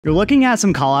You're looking at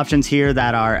some call options here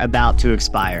that are about to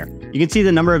expire. You can see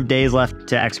the number of days left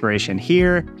to expiration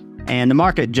here, and the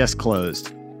market just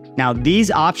closed. Now,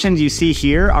 these options you see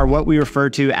here are what we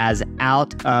refer to as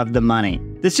out of the money.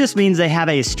 This just means they have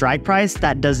a strike price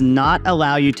that does not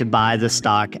allow you to buy the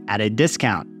stock at a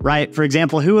discount, right? For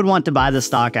example, who would want to buy the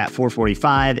stock at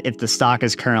 $4.45 if the stock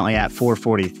is currently at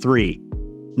 $4.43?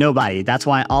 Nobody. That's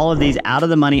why all of these out of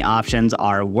the money options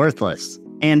are worthless.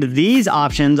 And these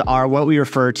options are what we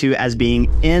refer to as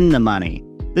being in the money.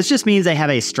 This just means they have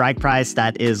a strike price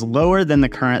that is lower than the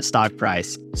current stock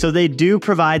price. So they do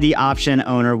provide the option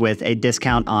owner with a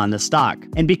discount on the stock.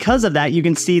 And because of that, you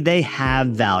can see they have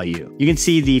value. You can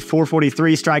see the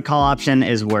 443 strike call option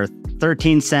is worth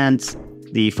 13 cents.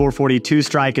 The 442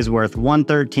 strike is worth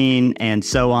 113, and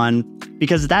so on,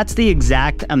 because that's the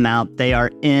exact amount they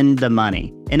are in the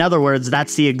money. In other words,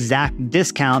 that's the exact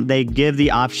discount they give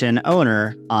the option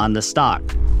owner on the stock.